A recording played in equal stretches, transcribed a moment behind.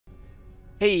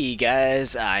Hey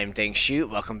guys, I'm Dang Shoot.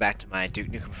 Welcome back to my Duke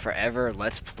Nukem Forever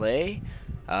Let's Play.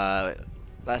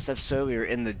 Last episode we were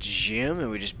in the gym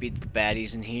and we just beat the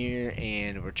baddies in here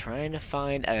and we're trying to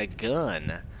find a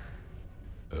gun.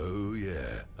 Oh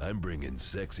yeah, I'm bringing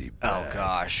sexy Oh back.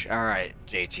 gosh. Alright,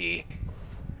 JT.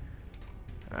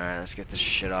 Alright, let's get this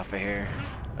shit off of here.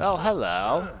 Oh,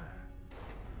 hello.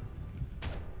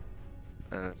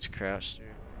 And let's crouch through.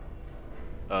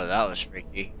 Oh, that was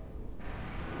freaky.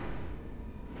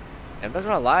 I'm not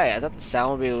gonna lie, I thought the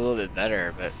sound would be a little bit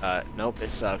better, but nope,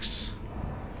 it sucks.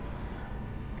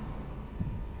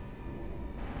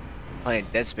 I'm playing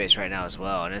Dead Space right now as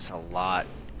well, and it's a lot.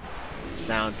 It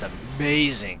sounds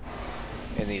amazing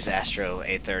in these Astro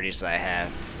A30s that I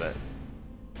have, but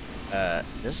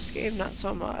this game not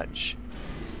so much.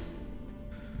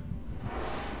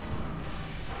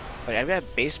 Like I've got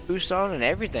bass boost on and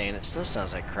everything, and it still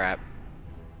sounds like crap.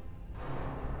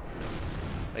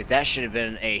 Like that should have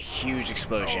been a huge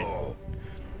explosion. Oh.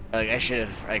 Like I should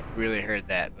have like really heard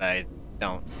that, but I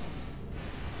don't.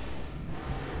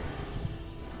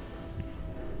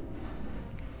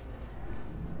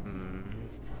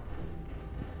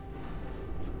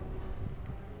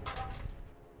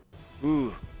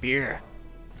 Ooh, beer.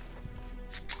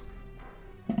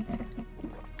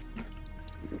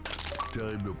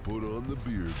 Time to put on the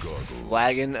beer goggles.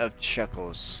 Flagon of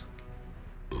Chuckles.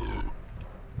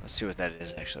 Let's see what that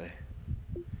is actually.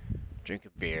 Drink a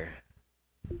beer.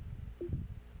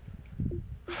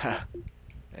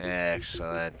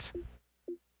 Excellent.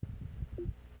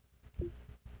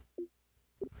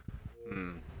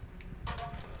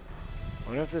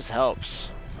 Wonder if this helps.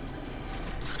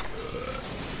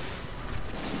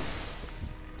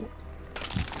 You're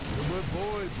my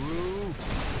boy, Blue.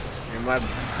 You're my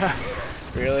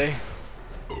really?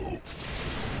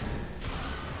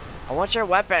 I want your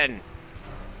weapon.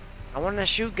 I want to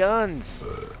shoot guns.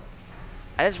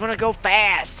 I just want to go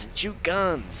fast and shoot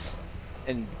guns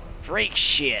and break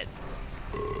shit.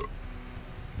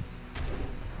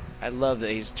 I love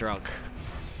that he's drunk.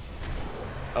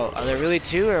 Oh, are there really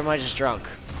two, or am I just drunk?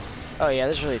 Oh yeah,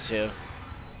 there's really two.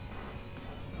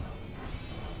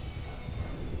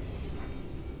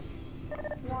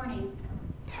 Warning.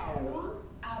 Power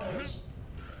outage.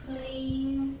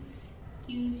 Please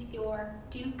use your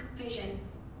Duke vision.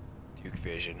 Duke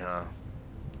Vision, huh?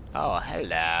 Oh,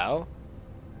 hello.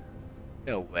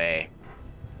 No way.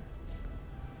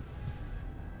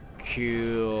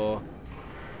 Cool.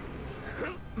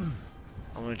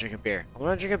 I want to drink a beer. I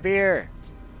want to drink a beer.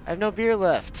 I have no beer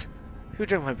left. Who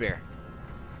drank my beer?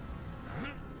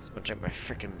 Someone drank my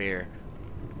freaking beer.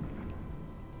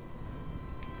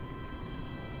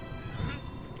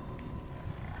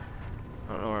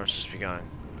 I don't know where I'm supposed to be going.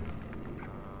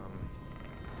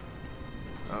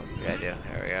 Oh, yeah, I do.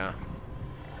 There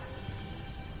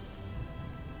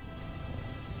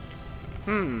we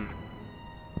go.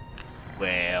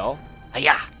 Well,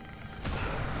 hiya!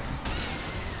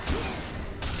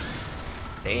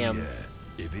 Damn. Yeah,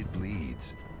 if it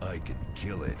bleeds, I can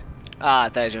kill it. Ah, I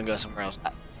thought I was gonna go somewhere else.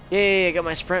 Yay, I got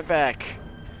my sprint back.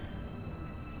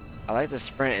 I like the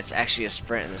sprint. It's actually a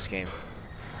sprint in this game.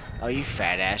 Oh, you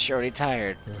fat ass. You're already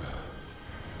tired.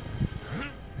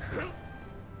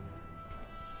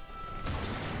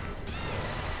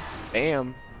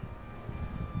 Bam.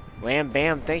 Wham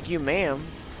bam, thank you, ma'am.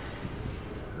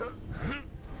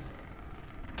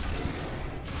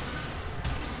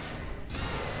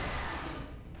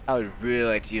 I would really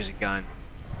like to use a gun.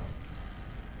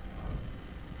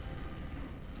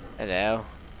 Hello.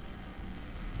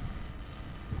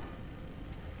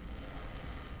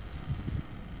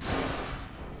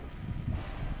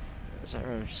 Is that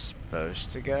where I'm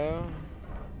supposed to go?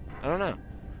 I don't know.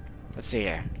 Let's see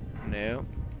here. No.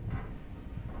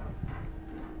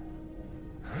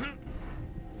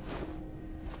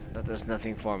 That does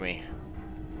nothing for me.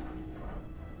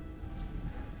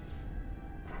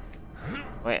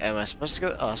 Wait, am I supposed to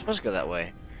go? Oh, I'm supposed to go that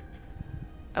way.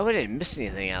 Oh, I didn't miss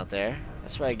anything out there.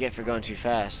 That's what I get for going too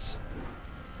fast.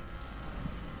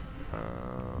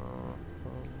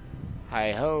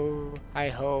 Hi ho, hi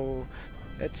ho.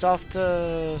 It's off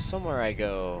to somewhere I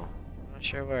go. I'm not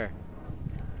sure where.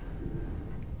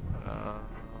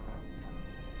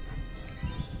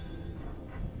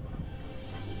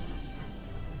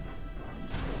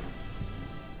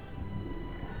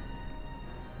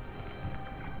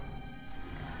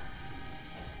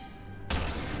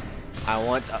 I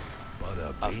want a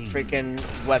freaking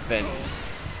weapon.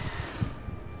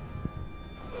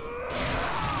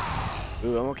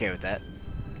 Ooh, I'm okay with that.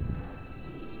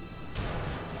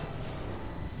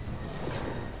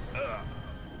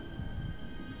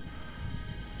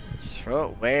 Throw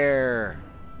it where?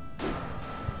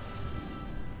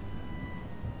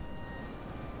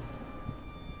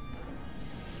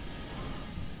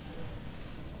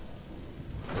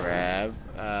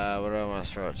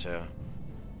 throw to?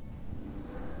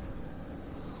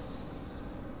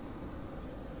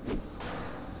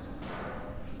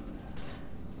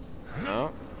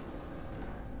 No.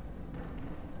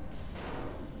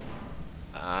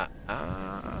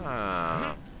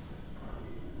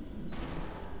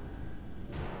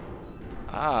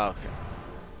 Oh, okay.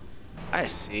 I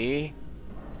see.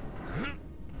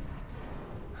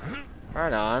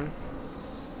 Right on.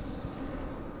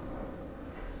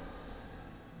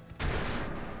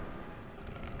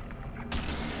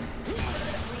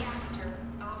 Reactor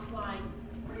offline.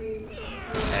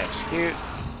 Execute.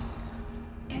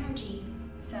 Energy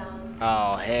cells.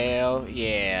 Oh, hell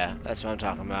yeah. That's what I'm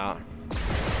talking about.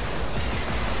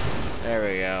 There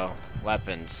we go.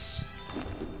 Weapons.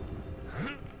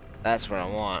 That's what I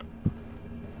want.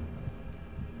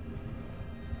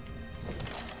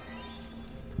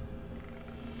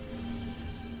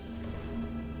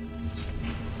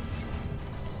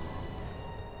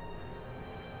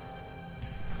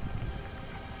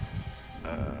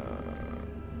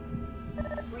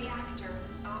 Reactor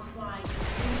offline.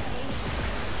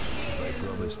 I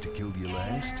promised to kill you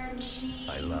last. Energy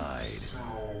I lied.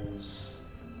 cells.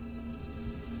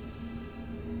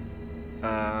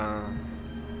 I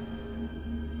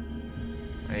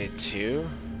need 2.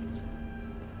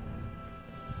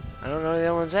 I don't know where the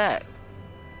other one's at.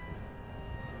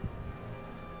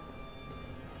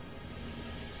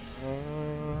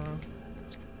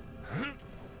 Let's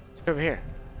go over here.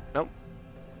 Nope.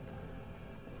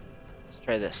 Let's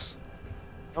try this.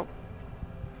 Nope.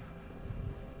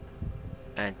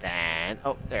 And then,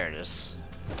 oh, there it is.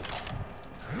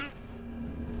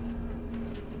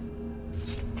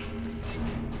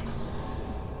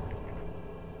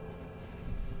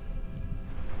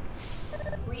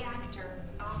 Reactor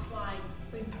offline.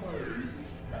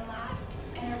 Replace the last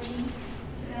energy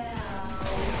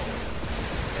cell.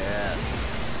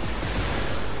 Yes.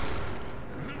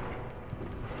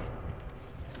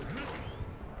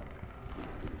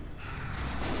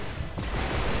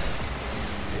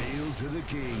 Hail to the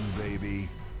king, baby.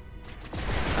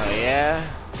 Oh yeah.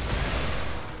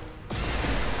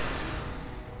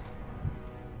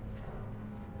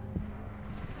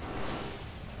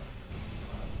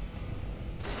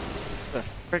 The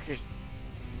frick is...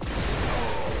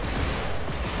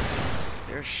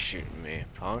 You're shooting me,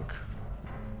 punk.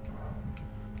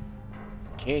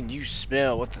 Can you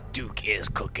smell what the Duke is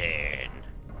cooking?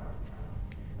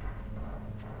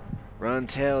 Run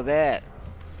tell that.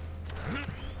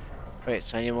 Wait,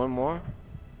 so I need one more?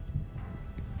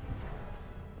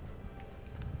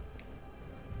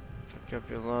 Fuck up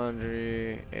your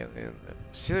laundry, alien.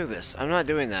 See, look at this. I'm not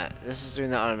doing that. This is doing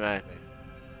that automatically.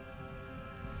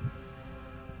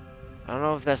 I don't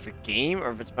know if that's the game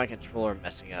or if it's my controller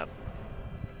messing up.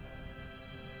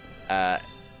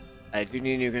 I do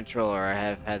need a new controller. I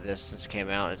have had this since it came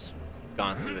out. It's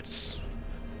gone through its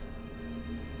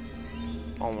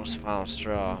almost final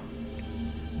straw.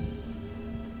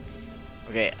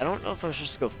 Okay, I don't know if I'm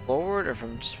supposed to go forward or if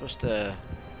I'm just supposed to...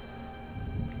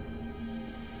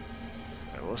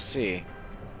 Okay, we'll see.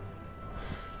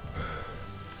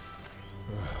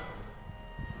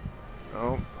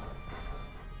 Oh.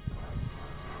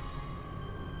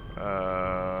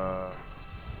 Oh.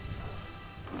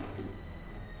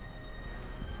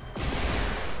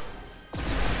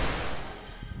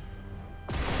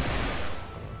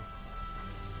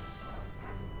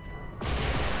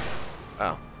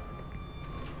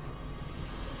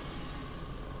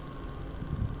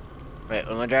 Wait,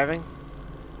 what am I driving?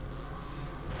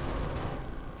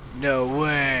 No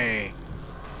way!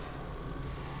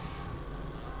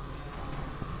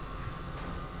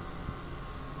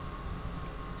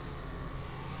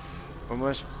 What am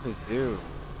I supposed to do?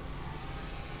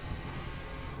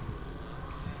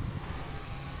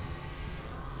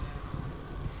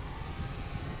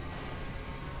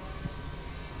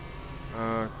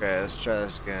 Okay, let's try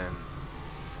this again.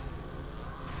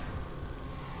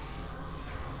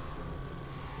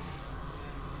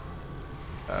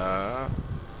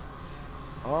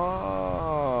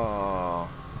 Oh.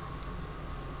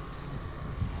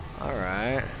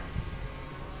 Alright.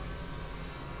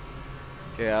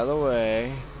 Get out of the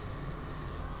way.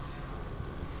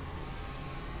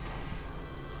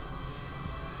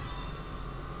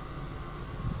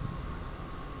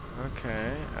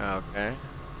 Okay, okay.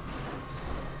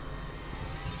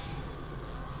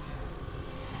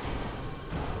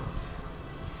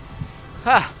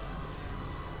 Ha!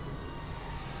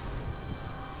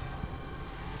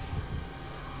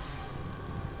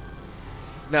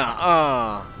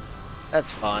 No,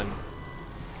 that's fun.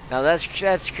 Now that's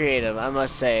creative, I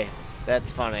must say. That's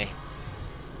funny.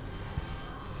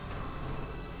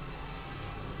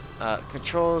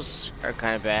 Controls are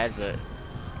kind of bad, but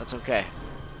that's okay.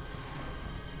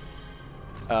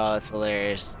 Oh, that's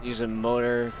hilarious. Use a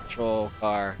motor control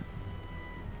car.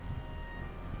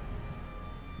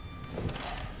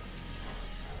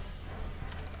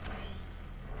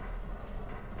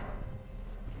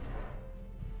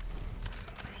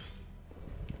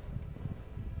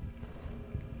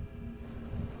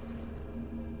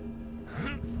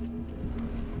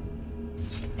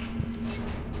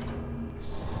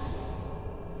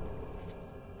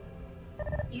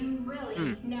 You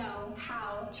really know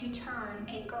how to turn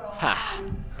a girl Ha!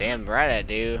 on. Damn right I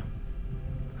do.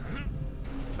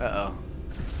 Uh-oh.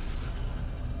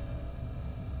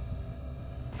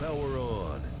 Power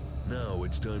on. Now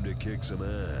it's time to kick some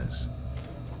ass.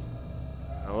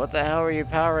 What the hell are you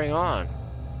powering on?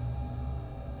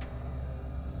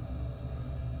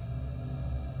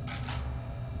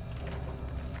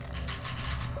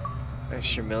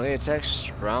 Makes your melee attack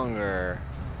stronger.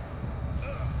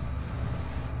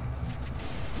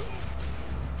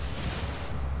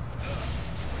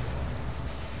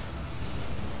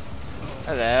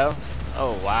 Hello.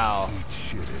 Oh wow. Eat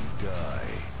shit and die.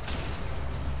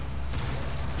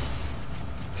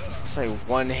 It's like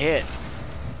one hit.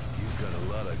 You've got a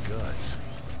lot of guts.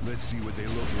 Let's see what they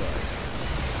look like.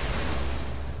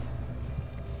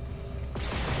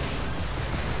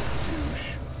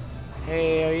 Douche.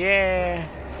 Hell yeah.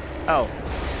 Oh.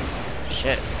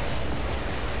 Shit.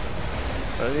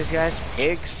 What are these guys?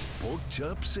 Pigs? Pork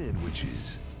chop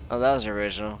sandwiches. Oh, that was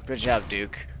original. Good job,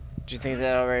 Duke. Did you think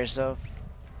that all by yourself?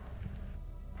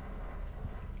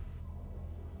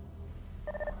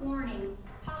 Warning.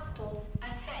 Hostiles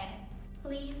ahead.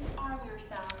 Please arm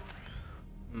yourself.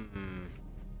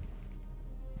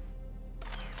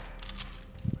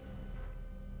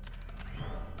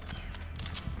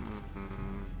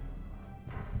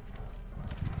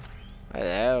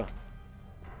 Hello.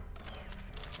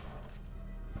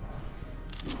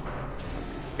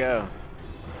 Go.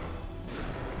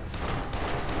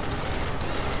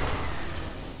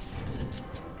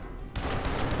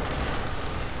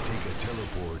 Take a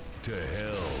teleport to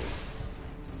hell.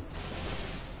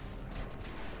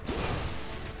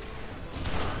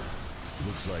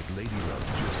 Looks like Lady Luck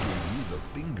just gave you the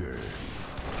finger.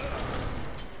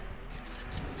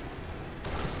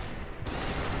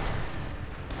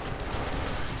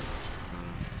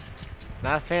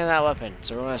 Not a fan of that weapon,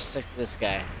 so we're gonna stick to this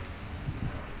guy.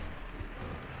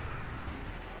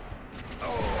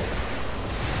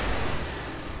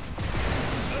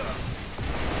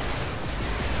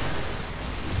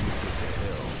 What the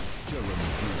hell? Tell him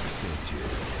Duke sent you.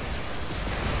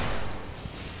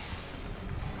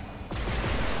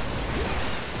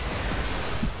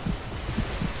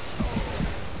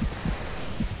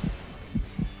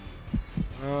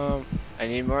 I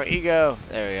need more ego.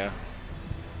 There we go.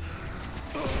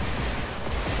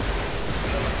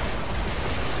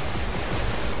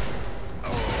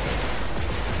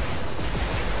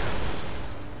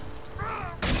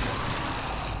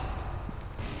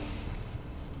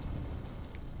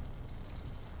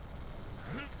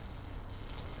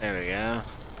 There we go.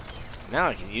 Now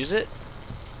I can use it.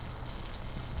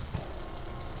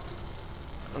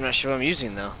 I'm not sure what I'm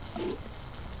using though.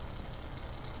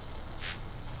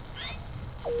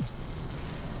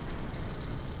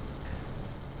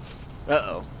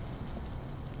 Uh-oh.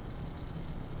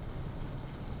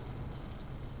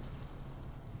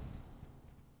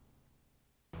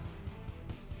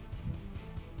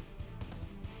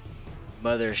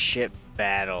 Mothership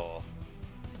battle.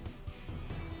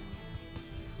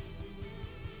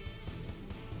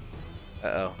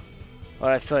 Uh-oh. Well,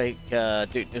 I feel like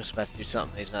Duke Nuke's about to do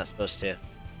something he's not supposed to.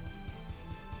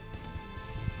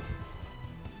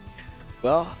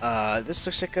 Well, this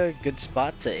looks like a good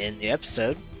spot to end the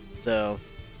episode. So,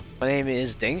 my name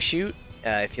is Dangshoot.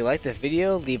 If you liked the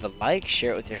video, leave a like,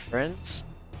 share it with your friends,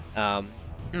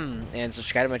 and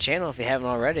subscribe to my channel if you haven't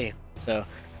already. So,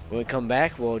 when we come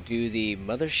back, we'll do the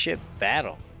Mothership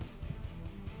battle.